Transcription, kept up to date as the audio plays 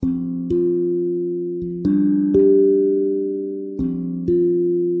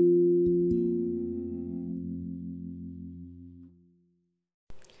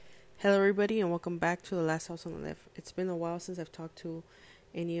everybody, and welcome back to The Last House on the Left. It's been a while since I've talked to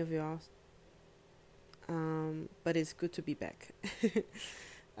any of y'all, but it's good to be back.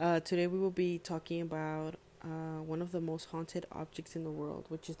 Today we will be talking about one of the most haunted objects in the world,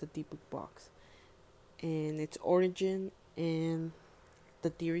 which is the dybukk box, and its origin and the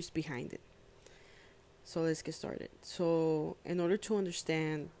theories behind it. So let's get started. So, in order to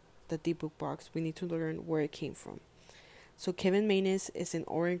understand the dybukk box, we need to learn where it came from. So Kevin Manis is an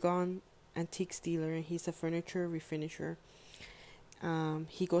Oregon antiques dealer, and he's a furniture refinisher.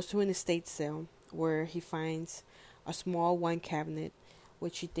 He goes to an estate sale where he finds a small wine cabinet,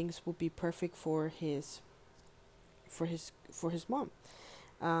 which he thinks will be perfect for his mom.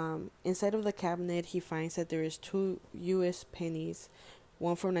 Inside of the cabinet, he finds that there is two U.S. pennies,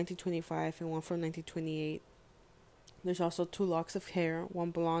 one from 1925 and one from 1928. There's also two locks of hair,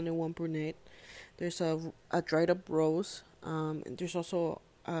 one blonde and one brunette. There's a dried up rose. And there's also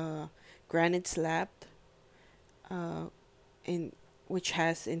a granite slab, in which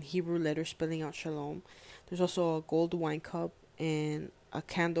has in Hebrew letters spelling out Shalom. There's also a gold wine cup and a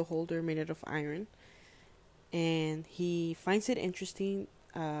candle holder made out of iron. And he finds it interesting,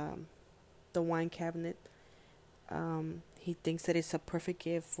 the wine cabinet. He thinks that it's a perfect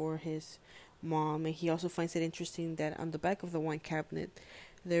gift for his mom, and he also finds it interesting that on the back of the wine cabinet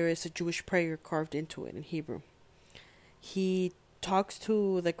there is a Jewish prayer carved into it in Hebrew. He talks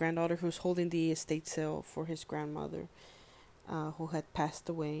to the granddaughter who's holding the estate sale for his grandmother, who had passed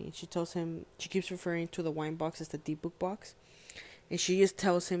away. And she tells him, she keeps referring to the wine box as the dybukk box, and she just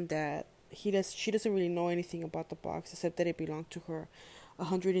tells him that she doesn't really know anything about the box except that it belonged to her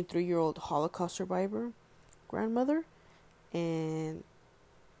 103-year-old Holocaust survivor grandmother. And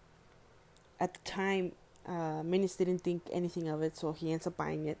at the time, Minnis didn't think anything of it, so he ends up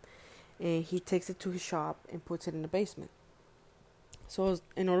buying it, and he takes it to his shop and puts it in the basement. So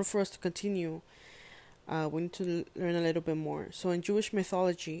in order for us to continue, we need to learn a little bit more. So in Jewish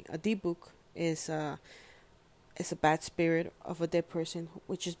mythology, a dybukk is a bad spirit of a dead person,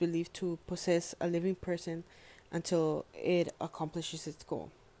 which is believed to possess a living person until it accomplishes its goal.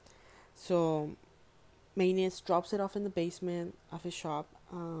 So Manus drops it off in the basement of his shop.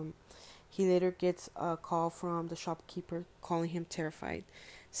 He later gets a call from the shopkeeper calling him terrified,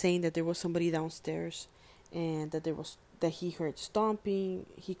 saying that there was somebody downstairs, and that he heard stomping.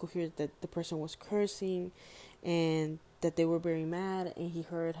 He could hear that the person was cursing, and that they were very mad, and he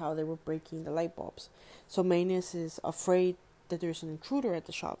heard how they were breaking the light bulbs. So Manus is afraid that there's an intruder at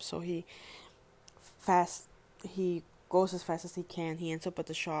the shop, so he goes as fast as he can. He ends up at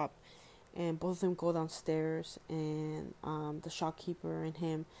the shop, and both of them go downstairs, and the shopkeeper and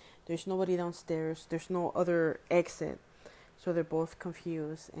him, there's nobody downstairs, there's no other exit, so they're both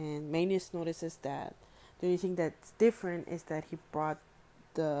confused. And Manus notices that the only thing that's different is that he brought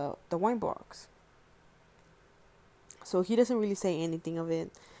the wine box. So he doesn't really say anything of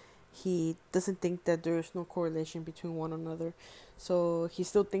it. He doesn't think that there's no correlation between one another, so he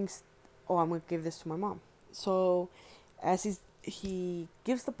still thinks, oh, I'm gonna give this to my mom. So as he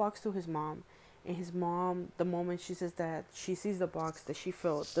gives the box to his mom, and his mom, the moment she says that she sees the box, that she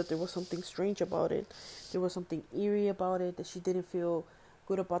felt that there was something strange about it, there was something eerie about it, that she didn't feel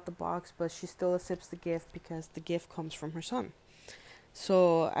good about the box, but she still accepts the gift because the gift comes from her son.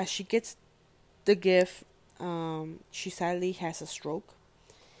 So as she gets the gift, she sadly has a stroke,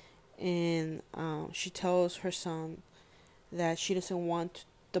 and she tells her son that she doesn't want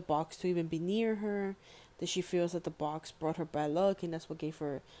the box to even be near her, that she feels that the box brought her bad luck, and that's what gave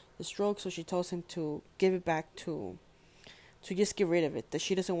her the stroke. So she tells him to give it back, to just get rid of it, that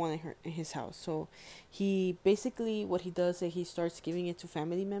she doesn't want it in his house. So he basically, what he does is he starts giving it to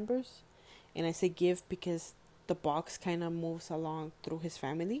family members. And I say give because the box kind of moves along through his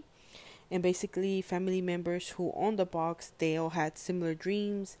family. And basically family members who own the box, they all had similar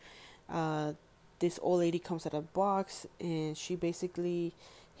dreams. This old lady comes out of the box, and she basically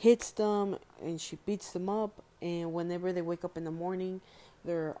hits them and she beats them up, and whenever they wake up in the morning,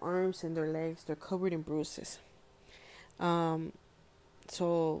 their arms and their legs, they're covered in bruises.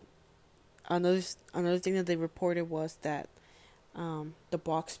 So another thing that they reported was that the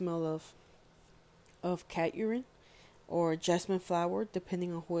box smelled of cat urine or jasmine flower,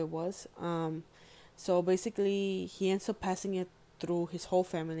 depending on who it was. So basically he ends up passing it through his whole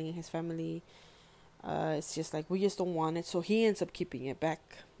family, and his family, it's just like, we just don't want it. So he ends up keeping it back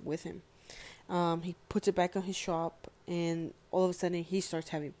with him. He puts it back on his shop, and all of a sudden he starts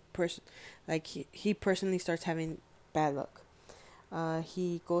having he personally starts having bad luck.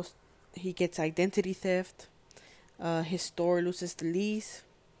 He gets identity theft. His store loses the lease,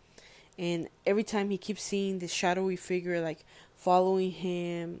 and every time he keeps seeing this shadowy figure like following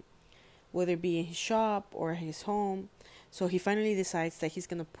him, whether it be in his shop or his home. So he finally decides that he's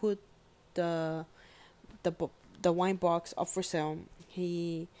gonna put the the the wine box up for sale.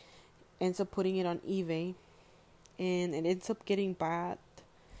 He ends up putting it on eBay, and it ends up getting bought.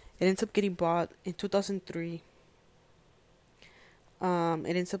 It ends up getting bought in 2003.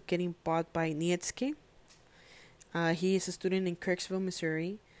 It ends up getting bought by Nietzsche. He is a student in Kirksville,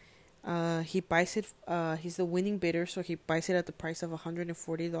 Missouri. He buys it. He's the winning bidder, so he buys it at the price of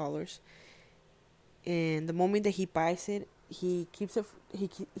 $140. And the moment that he buys it, he keeps it.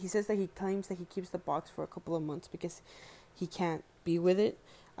 He says that he claims that he keeps the box for a couple of months because he can't be with it.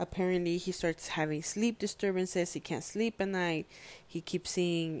 Apparently, he starts having sleep disturbances. He can't sleep at night. He keeps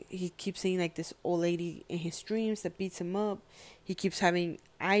seeing like this old lady in his dreams that beats him up. He keeps having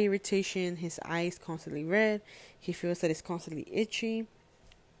eye irritation. His eye is constantly red. He feels that it's constantly itchy.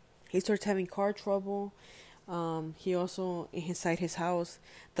 He starts having car trouble. He also, inside his house,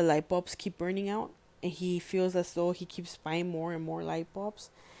 the light bulbs keep burning out, and he feels as though he keeps buying more and more light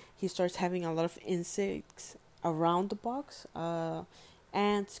bulbs. He starts having a lot of insects around the box,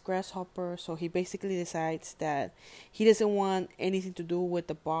 ants, grasshopper. So he basically decides that he doesn't want anything to do with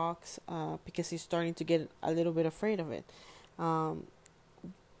the box, because he's starting to get a little bit afraid of it.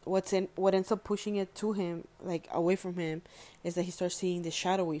 What ends up pushing it to him, like away from him, is that he starts seeing the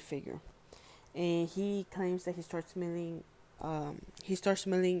shadowy figure, and he claims that he starts smelling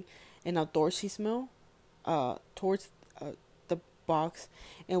an outdoorsy smell towards the box.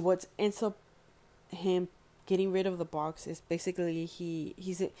 And what ends up him getting rid of the box is basically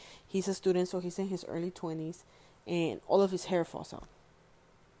he's a student, so he's in his early 20s, and all of his hair falls out.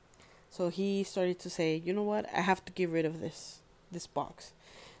 So he started to say, you know what, I have to get rid of this box.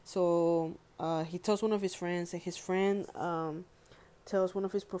 So he tells one of his friends, and his friend tells one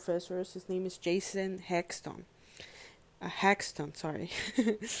of his professors. His name is Jason Haxton, sorry.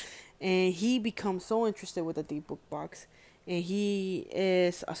 And he becomes so interested with the dybukk box, and he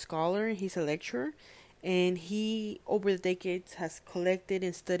is a scholar. He's a lecturer, and he over the decades has collected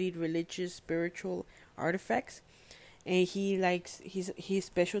and studied religious, spiritual artifacts. And he likes his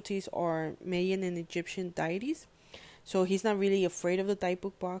specialties are Mayan and Egyptian deities. So he's not really afraid of the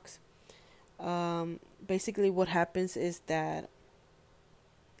dybukk box. Basically, what happens is that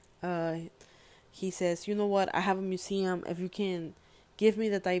he says, you know what, I have a museum. If you can give me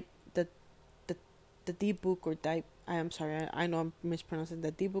the dybukk or I'm sorry, I know I'm mispronouncing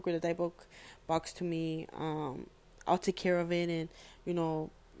the dybukk or the dybukk box to me. I'll take care of it, and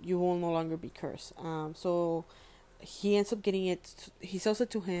you will no longer be cursed. So he ends up getting it. He sells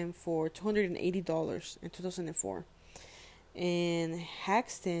it to him for $280 in 2004. And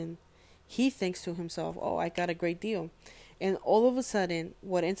Haxton, he thinks to himself, oh, I got a great deal. And all of a sudden,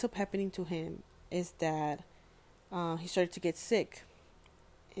 what ends up happening to him is that he started to get sick.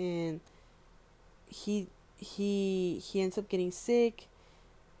 And he ends up getting sick.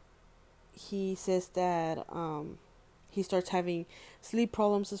 He says that he starts having sleep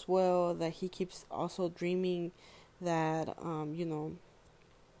problems as well, that he keeps also dreaming that,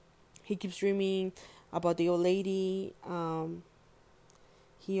 he keeps dreaming about the old lady.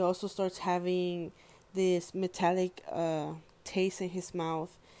 He also starts having this metallic taste in his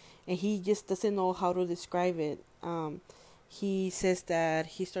mouth, and he just doesn't know how to describe it. He says that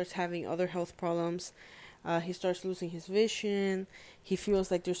he starts having other health problems. He starts losing his vision. He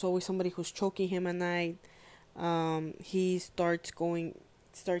feels like there's always somebody who's choking him at night. He starts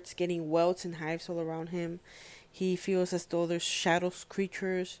getting welts and hives all around him. He feels as though there's shadows,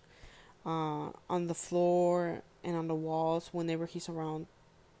 creatures on the floor and on the walls whenever he's around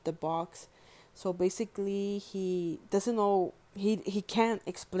the box. So basically, he doesn't know. He can't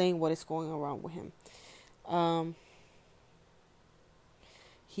explain what is going around with him.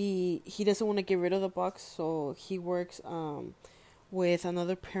 He doesn't want to get rid of the box, so he works with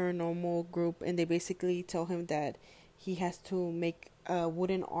another paranormal group, and they basically tell him that he has to make a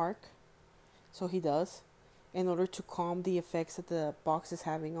wooden ark. So he does, in order to calm the effects that the box is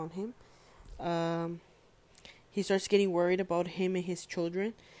having on him. He starts getting worried about him and his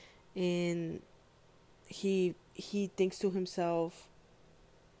children, and he thinks to himself,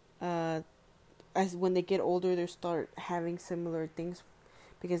 as when they get older, they start having similar things,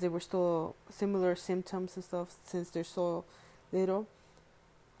 because they were still similar symptoms and stuff since they're so little.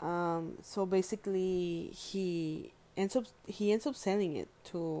 So basically, he ends up selling it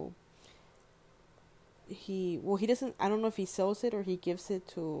to. He doesn't. I don't know if he sells it or he gives it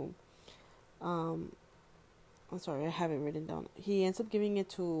to. I'm sorry, I have it written down. He ends up giving it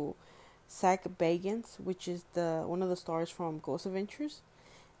to Zach Bagans, which is one of the stars from Ghost Adventures,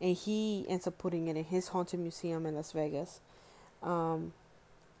 and he ends up putting it in his haunted museum in Las Vegas.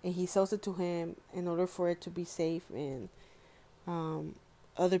 and he sells it to him in order for it to be safe and um,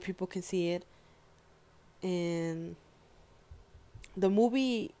 other people can see it. And the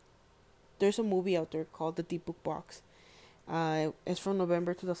movie, there's a movie out there called The Deep Box. It's from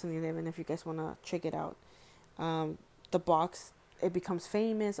November 2011. If you guys wanna check it out, the box, it becomes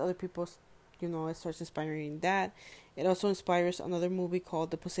famous. Other people, it starts inspiring that. It also inspires another movie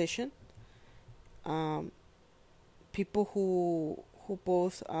called The Possession. Um, People who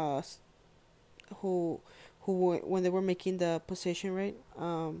both who when they were making The Possession, right?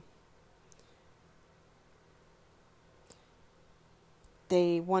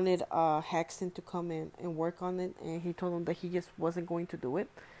 They wanted Haxton to come in and work on it, and he told them that he just wasn't going to do it.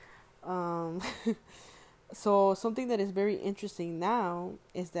 Um, so something that is very interesting now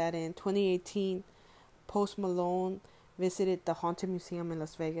is that in 2018, Post Malone visited the Haunted Museum in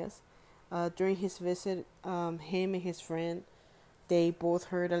Las Vegas. During his visit, him and his friend, they both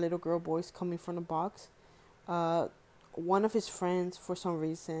heard a little girl voice coming from the box. Uh, One of his friends, for some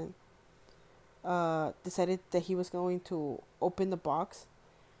reason, decided that he was going to open the box,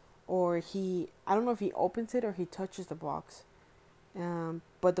 or I don't know if he opens it or he touches the box.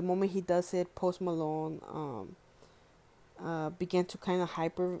 But the moment he does it, Post Malone began to kind of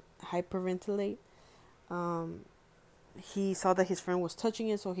hyperventilate. Um, he saw that his friend was touching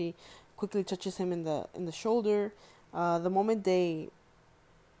it, so he quickly touches him in the shoulder. The moment they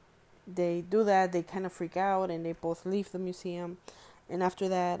do that, they kind of freak out and they both leave the museum. And after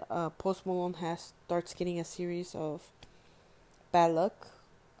that, Post Malone starts getting a series of bad luck.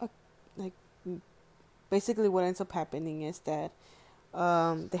 Like, basically, what ends up happening is that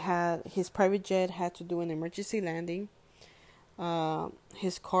his private jet had to do an emergency landing.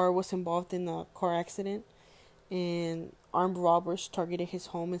 His car was involved in a car accident, and armed robbers targeted his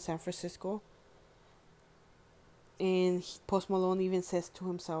home in San Francisco. And Post Malone even says to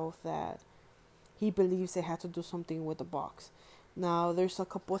himself that he believes they had to do something with the box. Now, there's a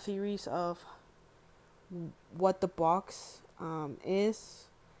couple of theories of what the box is.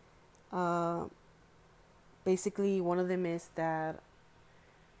 Basically, one of them is that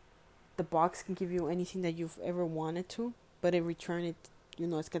the box can give you anything that you've ever wanted to, but in return,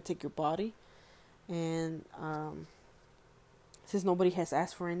 it's gonna take your body. And since nobody has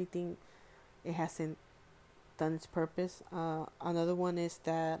asked for anything, it hasn't done its purpose. Another one is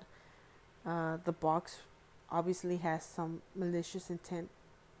that the box obviously has some malicious intent.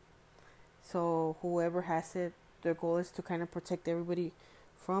 So whoever has it, their goal is to kind of protect everybody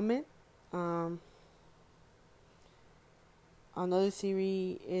from it. Another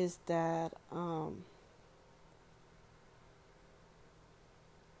theory is that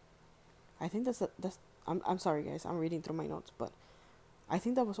I think that's I'm sorry guys, I'm reading through my notes, but I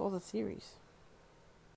think that was all the theories.